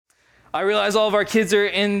I realize all of our kids are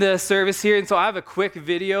in the service here, and so I have a quick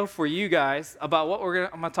video for you guys about what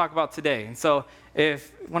I'm gonna talk about today. And so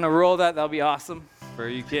if you want to roll that, that'll be awesome for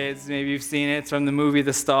you kids. Maybe you've seen it. It's from the movie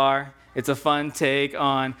The Star. It's a fun take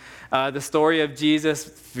on the story of Jesus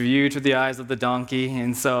viewed through the eyes of the donkey.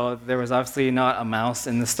 And so there was obviously not a mouse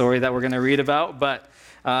in the story that we're going to read about, but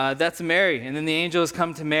that's Mary. And then the angels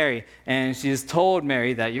come to Mary, and she's told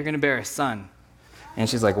Mary that you're going to bear a son. And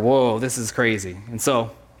she's like, whoa, this is crazy. And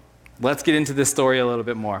so let's get into this story a little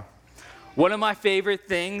bit more. One of my favorite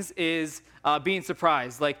things is being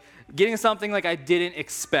surprised, like getting something like I didn't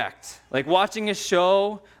expect. Like watching a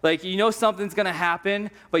show, like you know something's gonna happen,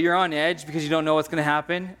 but you're on edge because you don't know what's gonna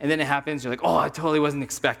happen, and then it happens, you're like, oh, I totally wasn't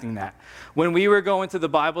expecting that. When we were going to the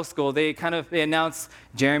Bible school, they announced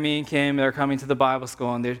Jeremy and Kim are coming to the Bible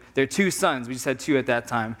school, and they're two sons. We just had two at that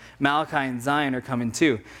time. Malachi and Zion are coming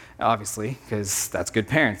too, obviously, because that's good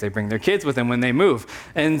parents. They bring their kids with them when they move.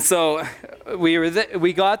 And so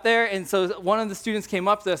we got there, and so one of the students came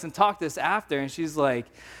up to us and talked to us after, and she's like,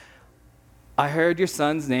 I heard your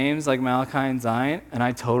son's names, like Malachi and Zion, and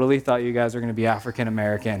I totally thought you guys were going to be African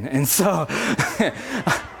American. And so I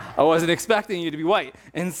wasn't expecting you to be white.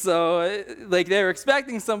 And so like they were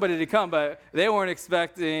expecting somebody to come, but they weren't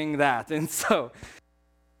expecting that. And so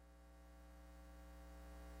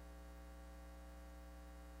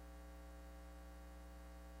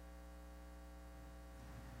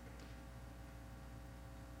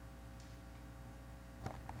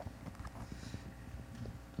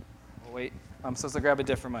wait, I'm supposed to grab a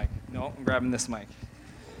different mic. No, I'm grabbing this mic.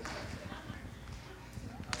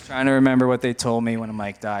 I'm trying to remember what they told me when a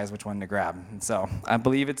mic dies, which one to grab. And so I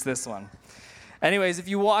believe it's this one. Anyways, if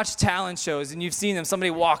you watch talent shows and you've seen them,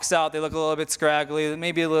 somebody walks out, they look a little bit scraggly,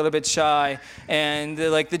 maybe a little bit shy, and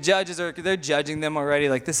like the judges they're judging them already,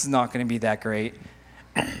 like this is not going to be that great.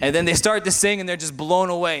 And then they start to sing and they're just blown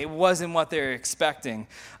away. It wasn't what they were expecting.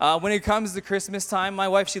 When it comes to Christmas time, my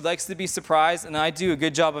wife, she likes to be surprised, and I do a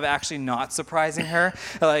good job of actually not surprising her.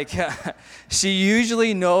 Like, she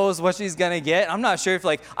usually knows what she's going to get. I'm not sure if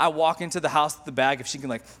like I walk into the house with the bag, if she can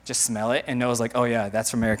like just smell it and knows like, oh yeah,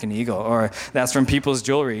 that's from American Eagle or that's from People's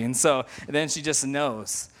Jewelry. And so then she just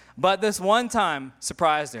knows. But this one time,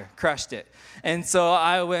 surprised her, crushed it. And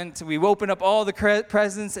so we opened up all the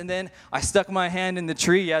presents, and then I stuck my hand in the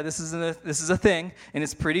tree. Yeah, this is a thing, and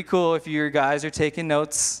it's pretty cool. If you guys are taking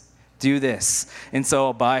notes, do this. And so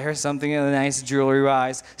I'll buy her something in a nice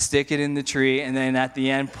jewelry-wise, stick it in the tree, and then at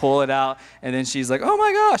the end, pull it out, and then she's like, oh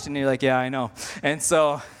my gosh, and you're like, yeah, I know. And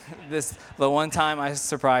so the one time I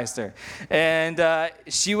surprised her, and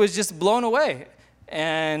she was just blown away.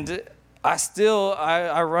 And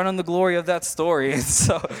I run on the glory of that story. And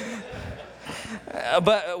so,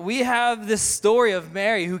 but we have this story of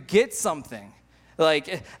Mary who gets something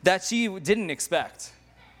like that she didn't expect.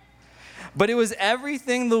 But it was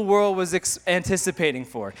everything the world was anticipating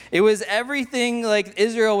for. It was everything like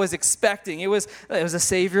Israel was expecting. It was a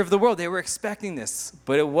savior of the world. They were expecting this,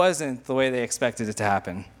 but it wasn't the way they expected it to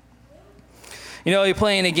happen. You know, you're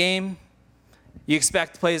playing a game, you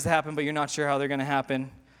expect plays to happen, but you're not sure how they're going to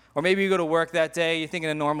happen. Or maybe you go to work that day, you're thinking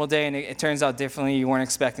a normal day, and it turns out differently. You weren't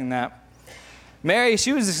expecting that. Mary,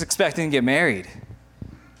 she was just expecting to get married.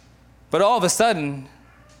 But all of a sudden,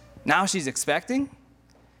 now she's expecting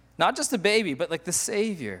not just a baby, but like the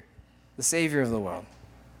Savior of the world.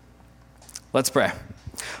 Let's pray.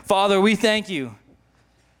 Father, we thank you,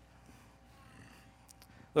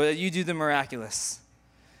 Lord, that you do the miraculous.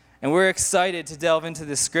 And we're excited to delve into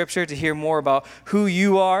this scripture, to hear more about who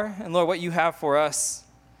you are, and Lord, what you have for us.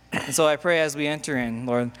 And so I pray as we enter in,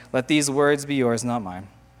 Lord, let these words be yours, not mine.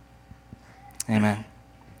 Amen.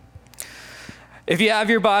 If you have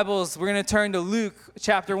your Bibles, we're going to turn to Luke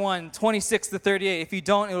chapter 1, 26 to 38. If you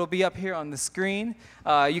don't, it'll be up here on the screen.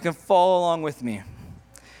 You can follow along with me.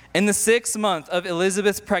 In the 6th month of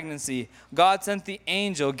Elizabeth's pregnancy, God sent the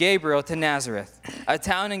angel Gabriel to Nazareth, a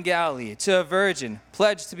town in Galilee, to a virgin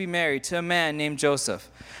pledged to be married to a man named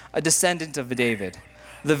Joseph, a descendant of David.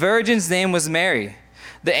 The virgin's name was Mary.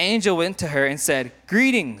 The angel went to her and said,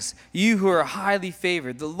 "Greetings, you who are highly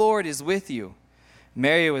favored. The Lord is with you."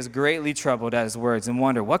 Mary was greatly troubled at his words and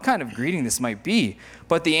wondered what kind of greeting this might be.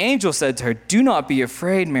 But the angel said to her, "Do not be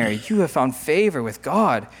afraid, Mary. You have found favor with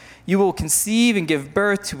God. You will conceive and give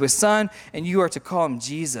birth to a son, and you are to call him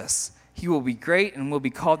Jesus. He will be great and will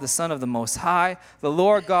be called the Son of the Most High. The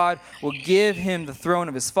Lord God will give him the throne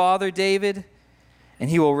of his father David,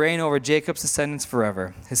 and he will reign over Jacob's descendants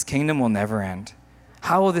forever. His kingdom will never end."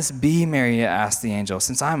 "How will this be," Mary asked the angel,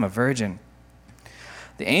 "since I am a virgin?"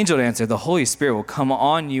 The angel answered, "The Holy Spirit will come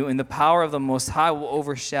on you, and the power of the Most High will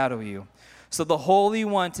overshadow you. So the Holy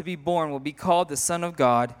One to be born will be called the Son of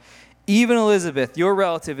God. Even Elizabeth, your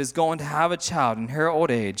relative, is going to have a child in her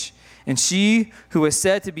old age, and she who was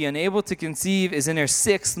said to be unable to conceive is in her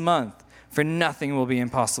 6th month, for nothing will be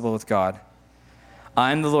impossible with God."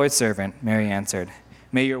 "I am the Lord's servant," Mary answered.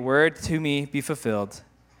 "May your word to me be fulfilled."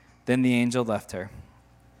 Then the angel left her.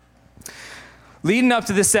 Leading up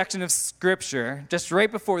to this section of Scripture, just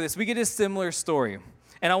right before this, we get a similar story.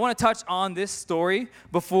 And I want to touch on this story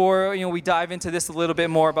before we dive into this a little bit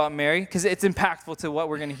more about Mary, because it's impactful to what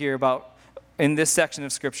we're going to hear about in this section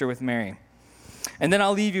of Scripture with Mary. And then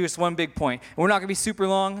I'll leave you with one big point. We're not going to be super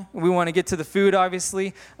long. We want to get to the food,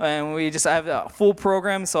 obviously, and I have a full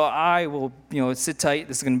program, so I will sit tight.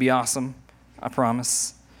 This is going to be awesome. I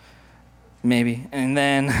promise. Maybe. And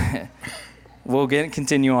then we'll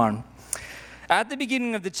continue on. At the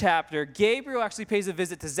beginning of the chapter, Gabriel actually pays a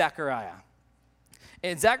visit to Zechariah.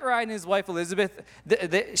 And Zechariah and his wife Elizabeth,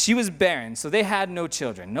 she was barren, so they had no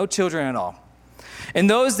children at all. In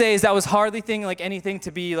those days, that was hardly anything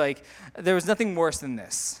to be there was nothing worse than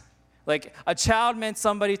this. Like, a child meant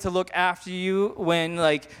somebody to look after you when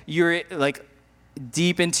you're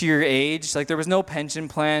deep into your age. There was no pension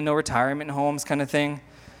plan, no retirement homes kind of thing.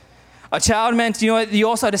 A child meant, you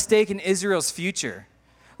also had a stake in Israel's future.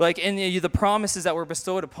 In the promises that were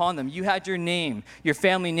bestowed upon them. You had your name, your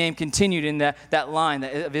family name continued in that line,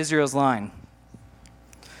 of Israel's line.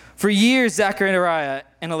 For years, Zechariah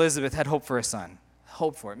and Elizabeth had hoped for a son.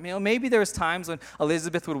 Hoped for it. Maybe there was times when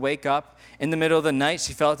Elizabeth would wake up in the middle of the night,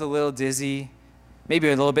 she felt a little dizzy, maybe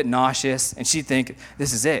a little bit nauseous, and she'd think,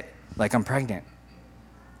 this is it, I'm pregnant.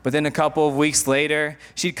 But then a couple of weeks later,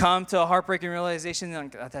 she'd come to a heartbreaking realization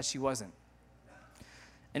that she wasn't.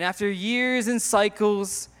 And after years and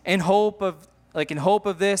cycles in hope of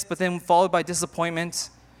this, but then followed by disappointment,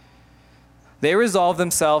 they resolved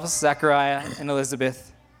themselves, Zechariah and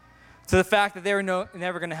Elizabeth, to the fact that they were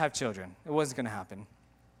never going to have children. It wasn't going to happen.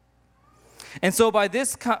 And so by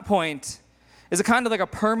this point, is a kind of a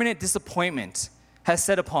permanent disappointment has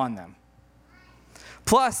set upon them.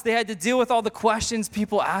 Plus, they had to deal with all the questions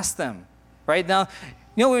people asked them. Right now,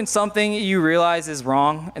 when something you realize is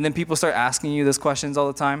wrong, and then people start asking you those questions all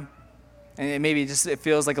the time, and it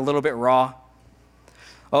feels a little bit raw.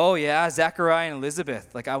 Oh yeah, Zechariah and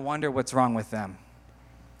Elizabeth, I wonder what's wrong with them.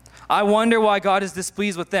 I wonder why God is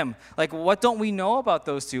displeased with them. What don't we know about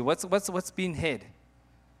those two? What's being hid?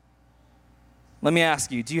 Let me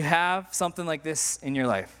ask you, do you have something like this in your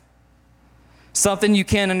life? Something you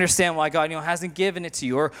can't understand why God hasn't given it to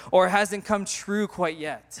you, or hasn't come true quite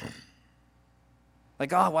yet.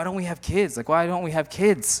 God, why don't we have kids? Why don't we have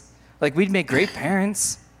kids? We'd make great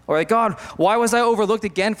parents. Or God, why was I overlooked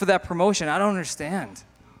again for that promotion? I don't understand.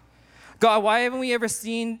 God, why haven't we ever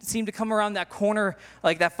seemed to come around that corner,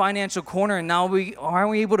 that financial corner, and now aren't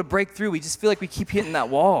we able to break through? We just feel we keep hitting that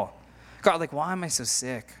wall. God, why am I so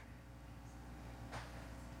sick?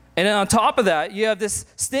 And then on top of that, you have this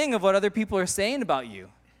sting of what other people are saying about you.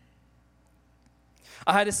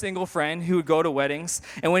 I had a single friend who would go to weddings,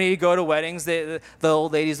 and when he'd go to weddings, the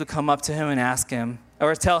old ladies would come up to him and ask him,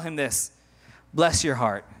 or tell him this, "Bless your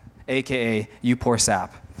heart," a.k.a. you poor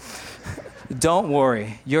sap. "Don't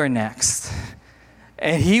worry, you're next."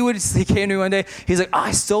 And he came to me one day, he's like,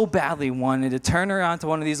 I so badly wanted to turn around to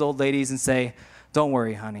one of these old ladies and say, "Don't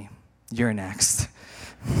worry, honey, you're next."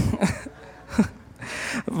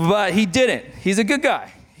 But he didn't. He's a good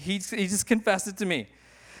guy. He just confessed it to me.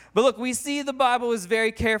 But look, we see the Bible is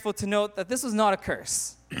very careful to note that this was not a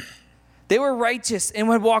curse. They were righteous and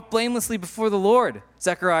would walk blamelessly before the Lord,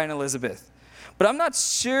 Zechariah and Elizabeth. But I'm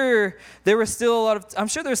sure there were still a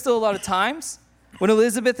lot of times when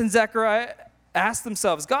Elizabeth and Zechariah asked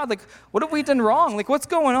themselves, God, what have we done wrong? What's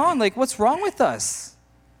going on? What's wrong with us?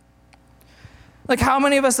 How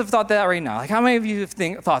many of us have thought that right now? How many of you have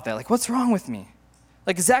thought that? What's wrong with me?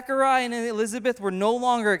 Zechariah and Elizabeth were no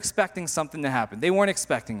longer expecting something to happen. They weren't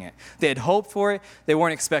expecting it. They had hoped for it. They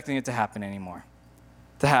weren't expecting it to happen anymore,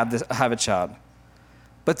 to have a child.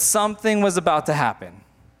 But something was about to happen.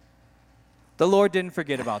 The Lord didn't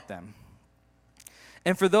forget about them.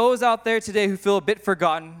 And for those out there today who feel a bit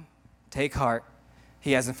forgotten, take heart.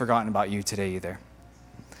 He hasn't forgotten about you today either.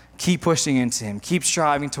 Keep pushing into him. Keep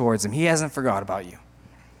striving towards him. He hasn't forgot about you.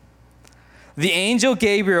 The angel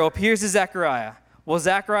Gabriel appears to Zechariah. Well,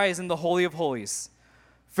 Zechariah is in the Holy of Holies.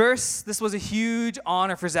 First, this was a huge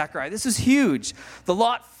honor for Zechariah. This was huge. The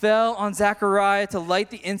lot fell on Zechariah to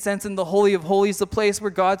light the incense in the Holy of Holies, the place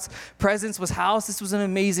where God's presence was housed. This was an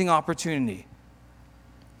amazing opportunity.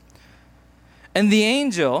 And the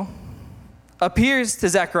angel appears to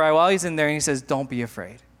Zechariah while he's in there, and he says, "Don't be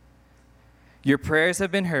afraid. Your prayers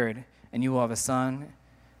have been heard, and you will have a son,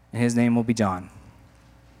 and his name will be John."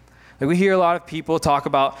 Like we hear a lot of people talk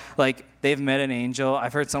about like they've met an angel.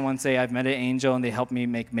 I've heard someone say, I've met an angel and they helped me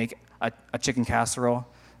make a chicken casserole.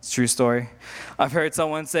 It's a true story. I've heard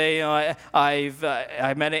someone say, you know,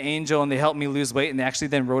 I met an angel and they helped me lose weight, and they actually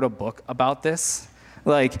then wrote a book about this.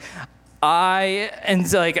 Are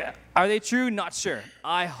they true? Not sure.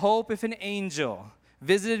 I hope if an angel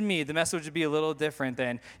visited me, the message would be a little different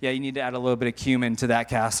than, yeah, you need to add a little bit of cumin to that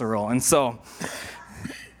casserole. And so,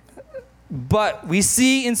 but we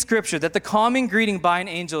see in Scripture that the common greeting by an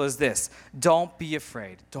angel is this: don't be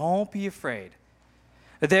afraid. Don't be afraid.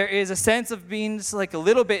 There is a sense of being just like a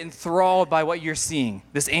little bit enthralled by what you're seeing,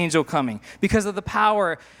 this angel coming, because of the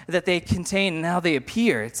power that they contain and how they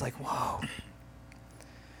appear. It's like, whoa.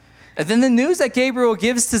 And then the news that Gabriel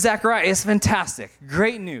gives to Zechariah is fantastic.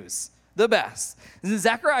 Great news. The best. And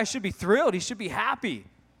Zechariah should be thrilled. He should be happy.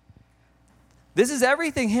 This is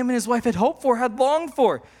everything him and his wife had hoped for, had longed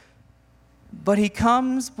for. But he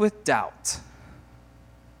comes with doubt.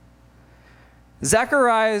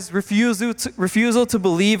 Zechariah's refusal to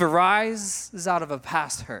believe arises out of a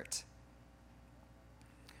past hurt.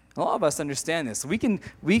 A lot of us understand this. We can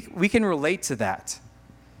relate to that.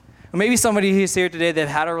 Or maybe somebody who's here today that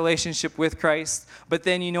had a relationship with Christ, but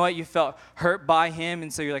then you know what? You felt hurt by him,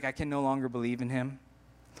 and so you're like, I can no longer believe in him.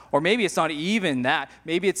 Or maybe it's not even that.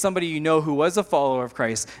 Maybe it's somebody you know who was a follower of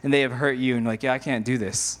Christ, and they have hurt you, and you're like, yeah, I can't do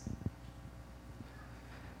this.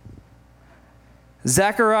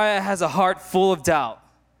 Zechariah has a heart full of doubt.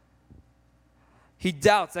 He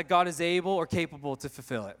doubts that God is able or capable to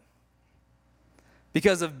fulfill it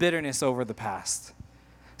because of bitterness over the past.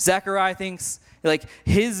 Zechariah thinks like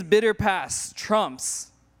his bitter past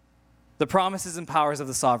trumps the promises and powers of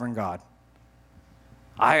the sovereign God.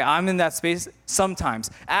 I'm in that space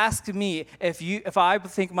sometimes. Ask me if I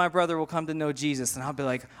think my brother will come to know Jesus, and I'll be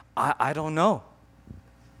like, I don't know.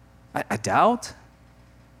 I doubt.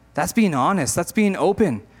 That's being honest. That's being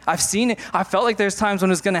open. I've seen it. I felt like there's times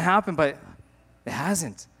when it's going to happen, but it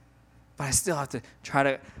hasn't. But I still have to try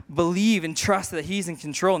to believe and trust that he's in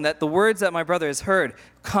control, and that the words that my brother has heard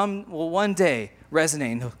will one day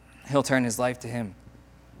resonate, and he'll turn his life to him.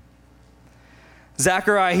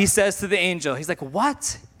 Zechariah, he says to the angel, he's like,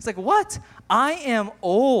 what? He's like, what? I am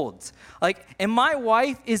old. And my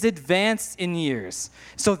wife is advanced in years.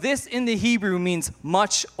 So this in the Hebrew means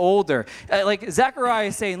much older. Zechariah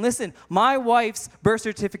is saying, listen, my wife's birth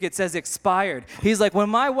certificate says expired. He's like, when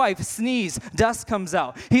my wife sneezes, dust comes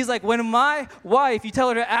out. He's like, when my wife, you tell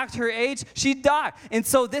her to act her age, she died. And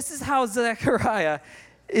so this is how Zechariah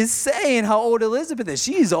is saying how old Elizabeth is.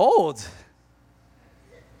 She's old.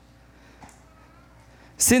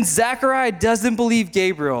 Since Zechariah doesn't believe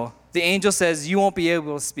Gabriel, the angel says, you won't be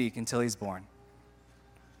able to speak until he's born.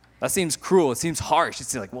 That seems cruel. It seems harsh.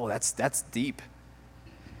 It's like, whoa, that's deep.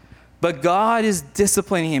 But God is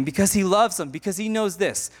disciplining him because he loves him, because he knows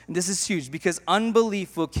this, and this is huge, because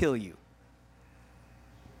unbelief will kill you.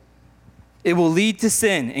 It will lead to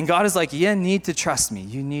sin. And God is like, you need to trust me.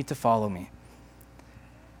 You need to follow me.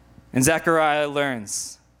 And Zechariah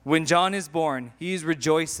learns, when John is born, he's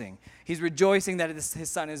rejoicing. He's rejoicing that his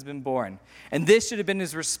son has been born. And this should have been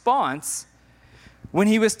his response when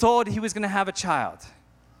he was told he was going to have a child.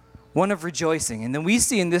 One of rejoicing. And then we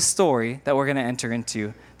see in this story that we're going to enter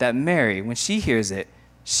into that Mary, when she hears it,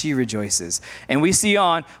 she rejoices. And we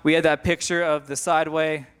had that picture of the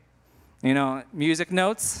sideway, music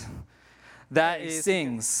notes. That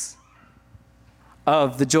sings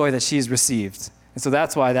of the joy that she's received. And so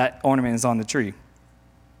that's why that ornament is on the tree.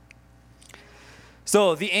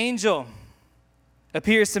 So the angel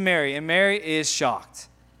appears to Mary, and Mary is shocked.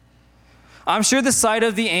 I'm sure the sight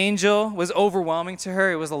of the angel was overwhelming to her.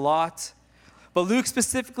 It was a lot. But Luke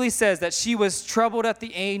specifically says that she was troubled at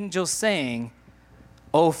the angel saying,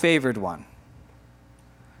 "O favored one."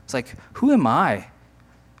 It's like, who am I?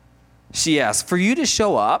 She asked, for you to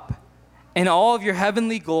show up in all of your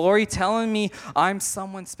heavenly glory telling me I'm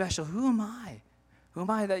someone special. Who am I? Who am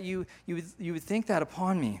I that you would think that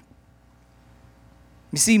upon me?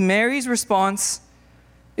 You see, Mary's response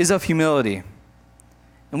is of humility.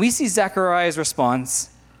 And we see Zechariah's response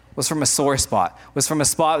was from a sore spot, was from a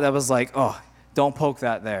spot that was like, oh, don't poke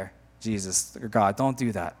that there, Jesus, or God, don't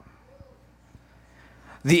do that.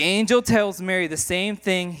 The angel tells Mary the same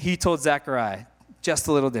thing he told Zechariah, just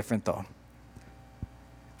a little different though.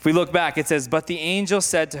 If we look back, it says, but the angel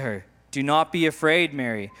said to her, do not be afraid,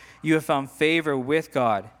 Mary. You have found favor with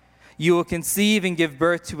God. You will conceive and give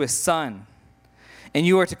birth to a son, and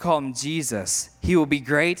you are to call him Jesus. He will be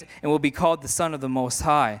great and will be called the Son of the Most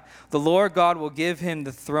High. The Lord God will give him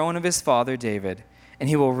the throne of his father David, and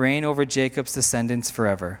he will reign over Jacob's descendants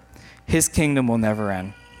forever. His kingdom will never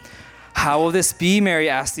end. "How will this be?" Mary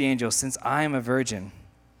asked the angel, "since I am a virgin."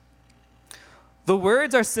 The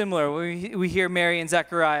words are similar when we hear Mary and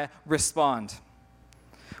Zechariah respond,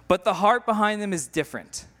 but the heart behind them is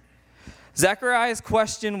different. Zechariah's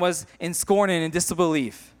question was in scorn and in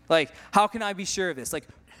disbelief. Like, how can I be sure of this? Like,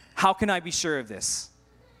 how can I be sure of this?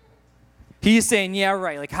 He's saying, yeah,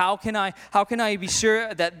 right. Like, how can I be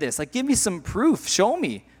sure that this? Like, give me some proof. Show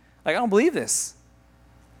me. Like, I don't believe this.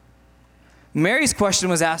 Mary's question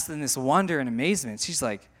was asked in this wonder and amazement. She's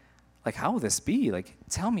like, how will this be? Like,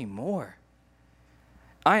 tell me more.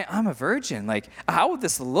 I'm a virgin. Like, how would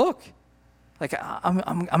this look? Like,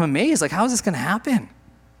 I'm amazed. Like, how is this going to happen?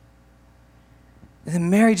 And then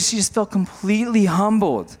Mary, she just felt completely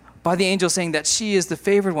humbled by the angel saying that she is the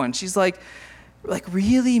favored one. She's like,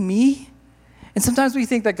 really, me? And sometimes we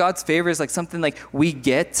think that God's favor is like something like we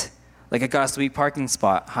get, like I got a sweet parking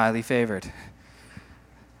spot, highly favored.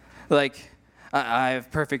 Like, I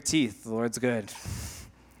have perfect teeth, the Lord's good.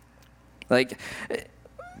 Like,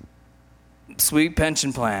 sweet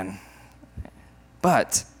pension plan.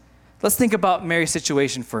 But let's think about Mary's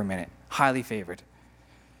situation for a minute, highly favored.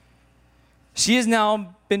 She has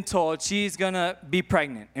now been told she's going to be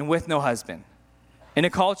pregnant and with no husband, in a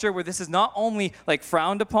culture where this is not only like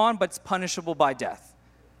frowned upon, but it's punishable by death.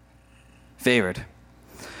 Favored.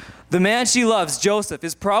 The man she loves, Joseph,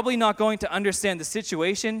 is probably not going to understand the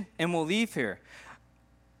situation and will leave her.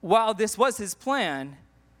 While this was his plan,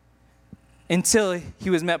 until he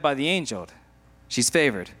was met by the angel. She's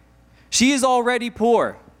favored. She is already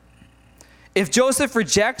poor. If Joseph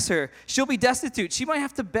rejects her, she'll be destitute. She might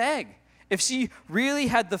have to beg. If she really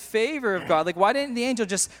had the favor of God, like why didn't the angel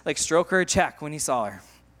just like stroke her a check when he saw her?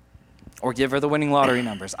 Or give her the winning lottery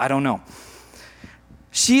numbers? I don't know.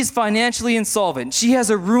 She's financially insolvent. She has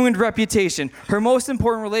a ruined reputation. Her most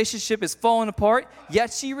important relationship is fallen apart,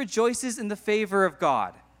 yet she rejoices in the favor of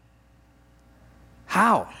God.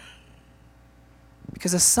 How?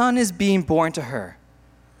 Because a son is being born to her.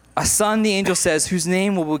 A son, the angel says, whose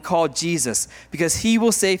name will be called Jesus, because he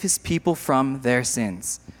will save his people from their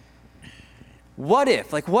sins. What if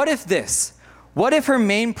her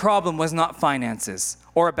main problem was not finances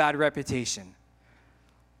or a bad reputation,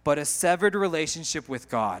 but a severed relationship with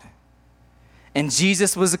God? And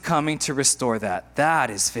Jesus was coming to restore that. That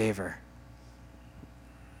is favor.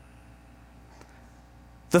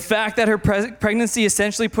 The fact that her pregnancy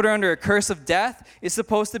essentially put her under a curse of death is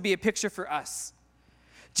supposed to be a picture for us.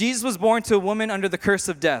 Jesus was born to a woman under the curse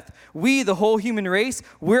of death. We, the whole human race,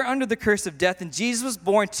 we're under the curse of death, and Jesus was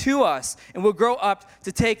born to us and will grow up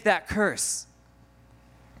to take that curse.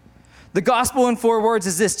 The gospel in 4 words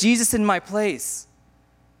is this: Jesus in my place.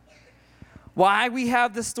 Why we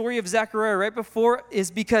have the story of Zechariah right before is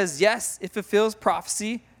because, yes, it fulfills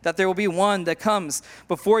prophecy that there will be one that comes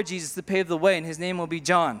before Jesus to pave the way, and his name will be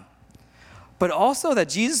John. But also that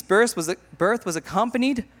Jesus' birth was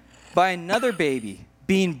accompanied by another baby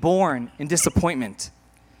being born in disappointment,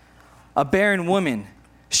 a barren woman,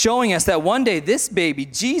 showing us that one day this baby,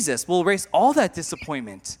 Jesus, will erase all that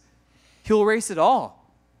disappointment. He'll erase it all.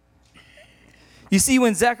 You see,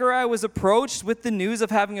 when Zechariah was approached with the news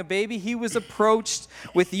of having a baby, he was approached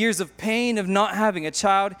with years of pain of not having a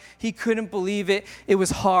child. He couldn't believe it. It was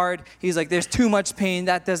hard. He's like, there's too much pain.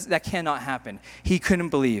 That cannot happen. He couldn't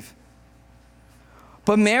believe.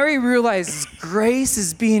 But Mary realizes grace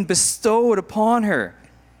is being bestowed upon her.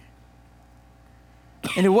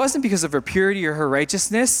 And it wasn't because of her purity or her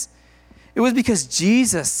righteousness. It was because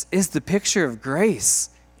Jesus is the picture of grace.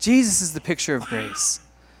 Jesus is the picture of grace.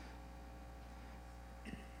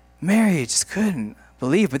 Mary just couldn't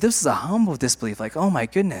believe, but this is a humble disbelief. Like, oh my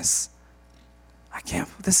goodness,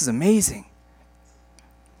 this is amazing.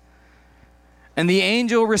 And the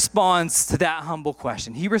angel responds to that humble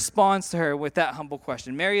question. He responds to her with that humble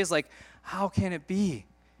question. Mary is like, how can it be?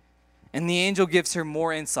 And the angel gives her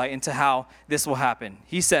more insight into how this will happen.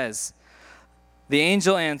 He says, the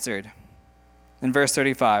angel answered in verse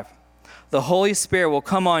 35, the Holy Spirit will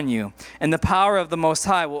come on you, and the power of the Most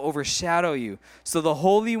High will overshadow you. So the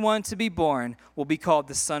Holy One to be born will be called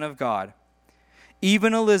the Son of God.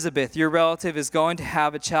 Even Elizabeth, your relative, is going to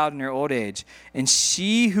have a child in her old age, and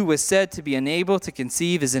she who was said to be unable to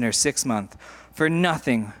conceive is in her 6th month. For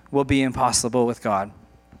nothing will be impossible with God.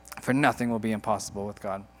 For nothing will be impossible with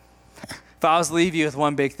God. If I was to leave you with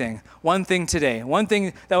one big thing, one thing today, one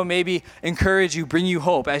thing that will maybe encourage you, bring you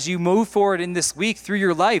hope as you move forward in this week through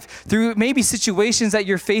your life, through maybe situations that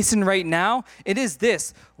you're facing right now, it is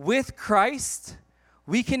this: with Christ,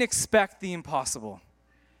 we can expect the impossible.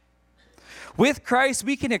 With Christ,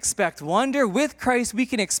 we can expect wonder. With Christ, we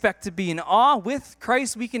can expect to be in awe. With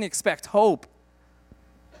Christ, we can expect hope.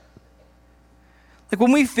 Like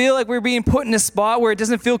when we feel like we're being put in a spot where it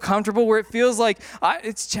doesn't feel comfortable, where it feels like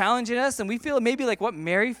it's challenging us, and we feel maybe like what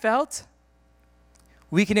Mary felt,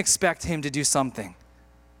 we can expect him to do something.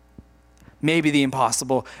 Maybe the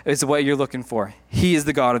impossible is what you're looking for. He is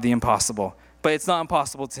the God of the impossible, but it's not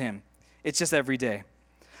impossible to him. It's just every day.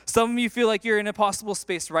 Some of you feel like you're in an impossible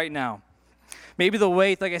space right now. Maybe the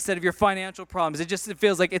weight, like I said, of your financial problems, it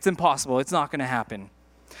feels like it's impossible. It's not going to happen.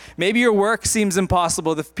 Maybe your work seems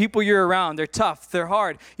impossible. The people you're around, they're tough, they're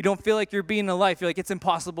hard. You don't feel like you're being a life. You're like, it's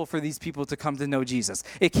impossible for these people to come to know Jesus.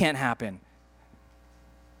 It can't happen.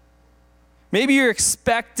 Maybe you're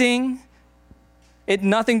expecting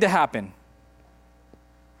nothing to happen.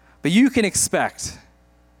 But you can expect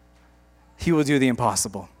he will do the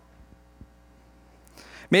impossible.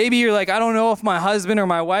 Maybe you're like, I don't know if my husband or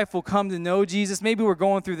my wife will come to know Jesus. Maybe we're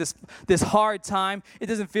going through this hard time. It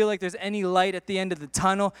doesn't feel like there's any light at the end of the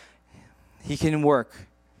tunnel. He can work.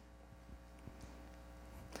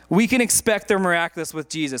 We can expect the miraculous with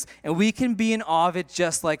Jesus, and we can be in awe of it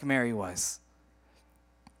just like Mary was.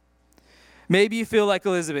 Maybe you feel like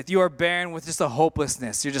Elizabeth. You are barren with just a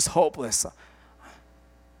hopelessness. You're just hopeless.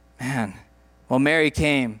 Man, well, Mary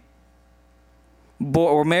came.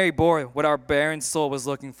 Mary bore what our barren soul was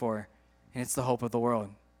looking for, and it's the hope of the world,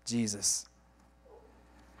 Jesus.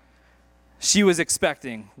 She was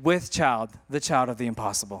expecting, with child, the child of the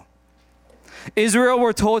impossible. Israel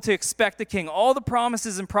were told to expect a king. All the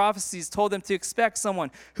promises and prophecies told them to expect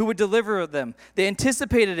someone who would deliver them. They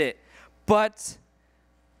anticipated it, but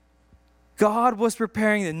God was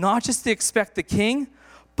preparing them not just to expect the king,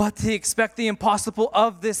 but to expect the impossible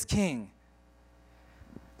of this king.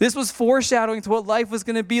 This was foreshadowing to what life was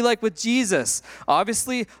going to be like with Jesus.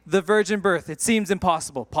 Obviously, the virgin birth, it seems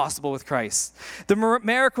impossible, possible with Christ. The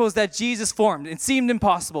miracles that Jesus formed, it seemed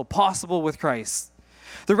impossible, possible with Christ.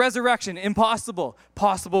 The resurrection, impossible,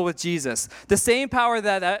 possible with Jesus. The same power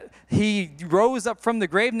that he rose up from the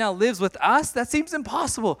grave now lives with us, that seems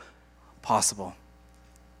impossible, possible.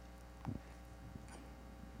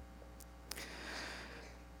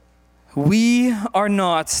 We are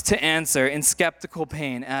not to answer in skeptical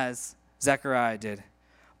pain as Zechariah did,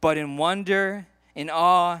 but in wonder, in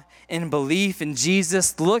awe, in belief in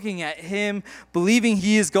Jesus, looking at him, believing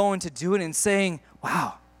he is going to do it and saying,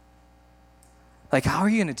 wow, like, how are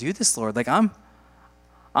you going to do this, Lord? Like, I'm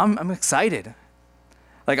excited.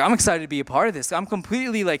 Like, I'm excited to be a part of this. I'm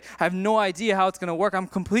completely, I have no idea how it's going to work. I'm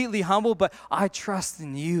completely humble, but I trust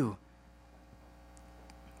in you.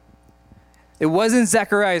 It wasn't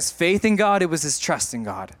Zechariah's faith in God, it was his trust in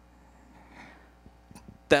God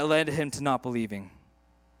that led him to not believing.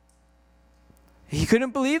 He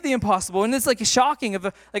couldn't believe the impossible, and it's shocking of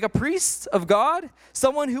a priest of God,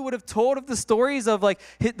 someone who would have told of the stories of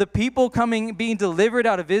the people being delivered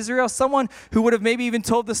out of Israel, someone who would have maybe even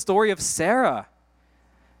told the story of Sarah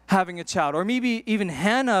having a child, or maybe even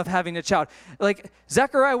Hannah of having a child.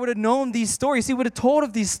 Zechariah would have known these stories. He would have told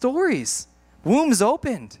of these stories. Wombs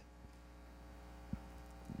opened.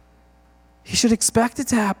 He should expect it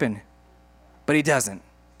to happen, but he doesn't.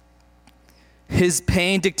 His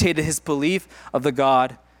pain dictated his belief of the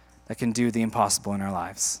God that can do the impossible in our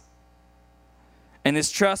lives, and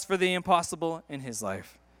his trust for the impossible in his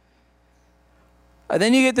life. And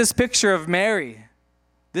then you get this picture of Mary,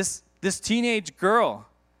 this teenage girl,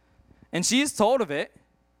 and she is told of it,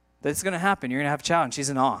 that it's going to happen. You're going to have a child, and she's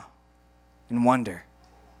in awe, in wonder,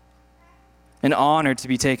 and honored to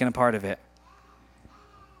be taken a part of it.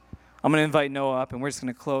 I'm going to invite Noah up, and we're just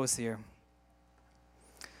going to close here.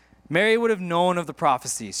 Mary would have known of the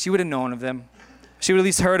prophecies. She would have known of them. She would have at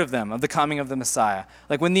least heard of them, of the coming of the Messiah.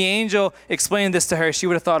 When the angel explained this to her, she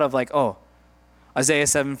would have thought of Isaiah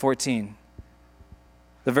 7:14.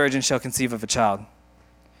 The virgin shall conceive of a child.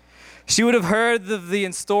 She would have heard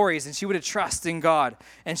the stories, and she would have trusted in God,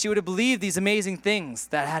 and she would have believed these amazing things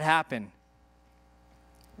that had happened.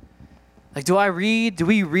 Do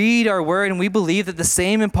we read our word and we believe that the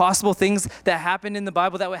same impossible things that happened in the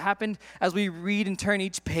Bible, that what happened as we read and turn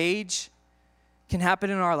each page, can happen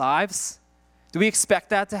in our lives? Do we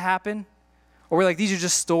expect that to happen? Or we're these are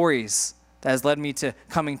just stories that has led me to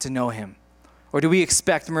coming to know him? Or do we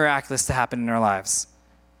expect the miraculous to happen in our lives?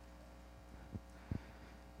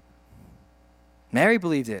 Mary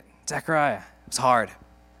believed it. Zechariah. It was hard.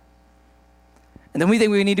 And then we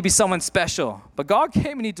think we need to be someone special. But God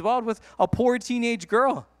came and he dwelled with a poor teenage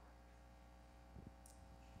girl.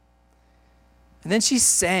 And then she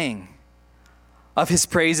sang of his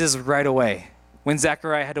praises right away when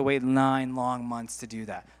Zechariah had to wait 9 long months to do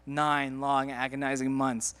that. 9 long agonizing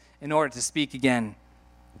months in order to speak again.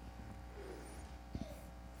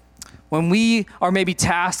 When we are maybe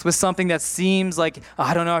tasked with something that seems like,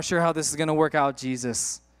 I don't know sure how this is going to work out,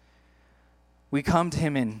 Jesus, we come to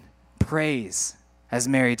him in praise, as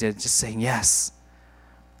Mary did, just saying, yes,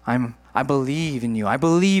 I believe in you. I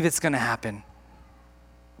believe it's going to happen.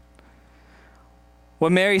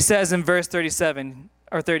 What Mary says in verse 37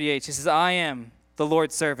 or 38, she says, I am the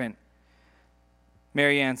Lord's servant.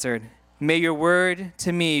 Mary answered, may your word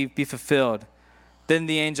to me be fulfilled. Then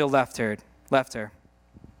the angel left her.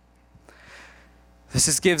 This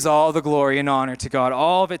just gives all the glory and honor to God,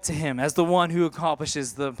 all of it to him as the one who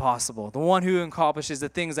accomplishes the impossible, the one who accomplishes the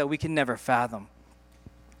things that we can never fathom.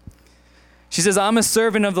 She says, I'm a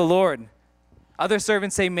servant of the Lord. Other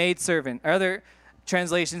servants say maidservant. Other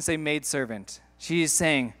translations say maidservant. She is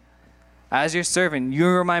saying, as your servant,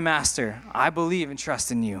 you're my master. I believe and trust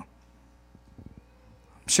in you.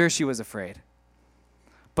 I'm sure she was afraid,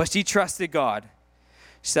 but she trusted God.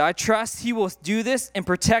 She said, I trust he will do this and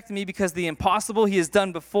protect me because the impossible he has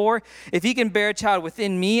done before. If he can bear a child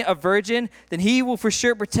within me, a virgin, then he will for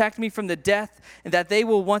sure protect me from the death and that they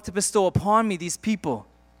will want to bestow upon me, these people.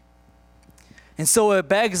 And so it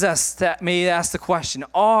begs us that may ask the question,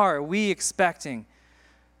 are we expecting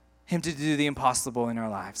him to do the impossible in our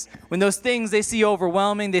lives? When those things they see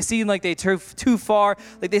overwhelming, they seem like they turn too far,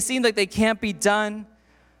 like they seem like they can't be done,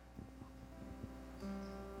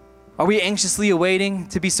 are we anxiously awaiting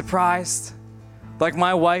to be surprised? Like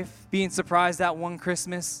my wife being surprised that one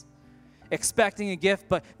Christmas, expecting a gift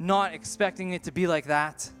but not expecting it to be like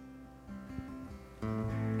that.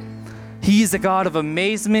 He is a God of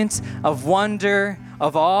amazement, of wonder,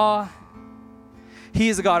 of awe. He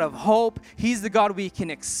is a God of hope. He's the God we can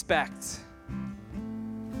expect.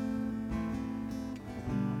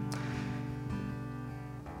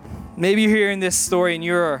 Maybe you're hearing this story and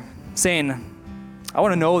you're saying, I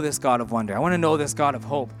want to know this God of wonder. I want to know this God of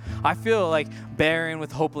hope. I feel like barren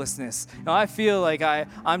with hopelessness. I feel like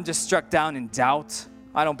I'm just struck down in doubt.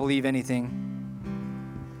 I don't believe anything.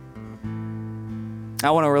 I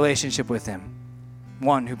want a relationship with him,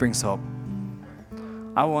 one who brings hope.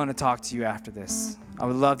 I want to talk to you after this. I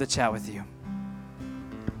would love to chat with you.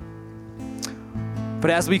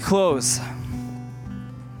 But as we close,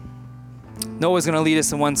 Noah's going to lead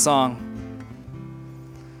us in one song.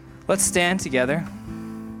 Let's stand together.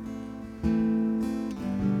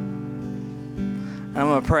 I'm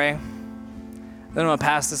going to pray. Then I'm going to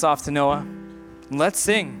pass this off to Noah. And let's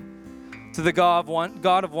sing to the God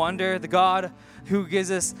of wonder, the God who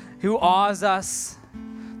who awes us,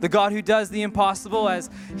 the God who does the impossible as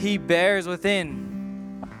he bears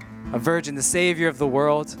within a virgin, the Savior of the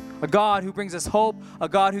world, a God who brings us hope, a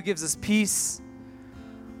God who gives us peace,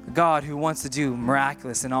 a God who wants to do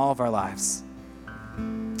miraculous in all of our lives.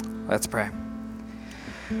 Let's pray.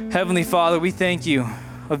 Heavenly Father, we thank you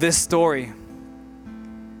of this story.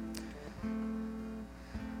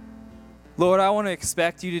 Lord, I want to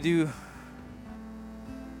expect you to do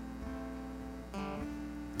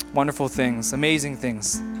wonderful things, amazing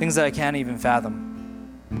things, things that I can't even fathom.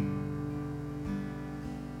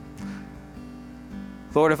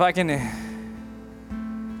 Lord, if I can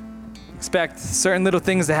expect certain little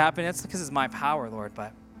things to happen, it's because it's my power, Lord,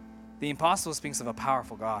 but the impossible speaks of a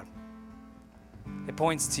powerful God. It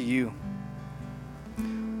points to you.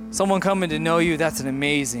 Someone coming to know you, that's an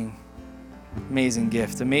amazing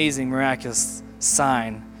gift, amazing, miraculous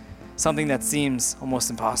sign, something that seems almost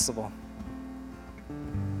impossible.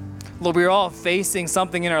 Lord, we're all facing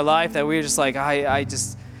something in our life that we're just like, I'm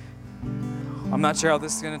not sure how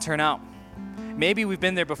this is going to turn out. Maybe we've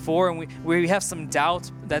been there before and we have some doubt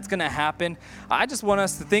that's going to happen. I just want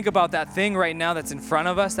us to think about that thing right now that's in front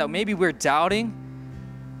of us that maybe we're doubting.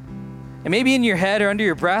 And maybe in your head or under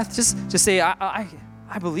your breath, just say, I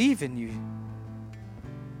believe in you,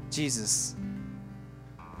 Jesus.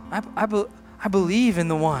 I believe in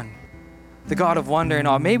the one, the God of wonder and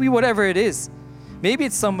all. Maybe whatever it is. Maybe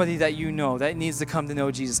it's somebody that you know that needs to come to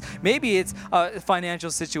know Jesus. Maybe it's a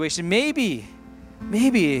financial situation. Maybe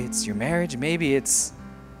it's your marriage. Maybe it's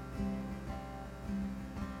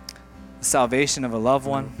the salvation of a loved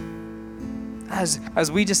one.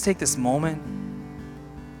 As we just take this moment,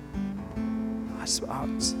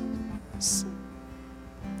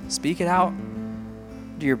 speak it out.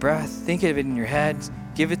 Do your breath. Think of it in your head.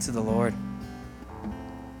 Give it to the Lord.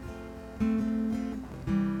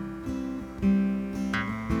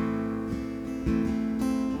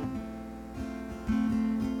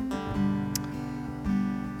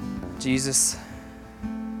 Jesus,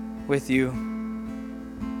 with you,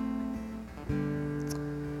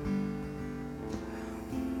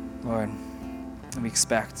 Lord, we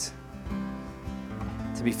expect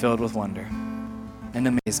to be filled with wonder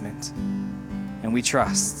and amazement, and we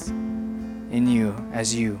trust in you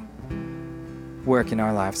as you work in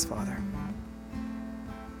our lives, Father.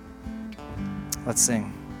 Let's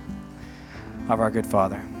sing of our good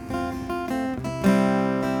Father.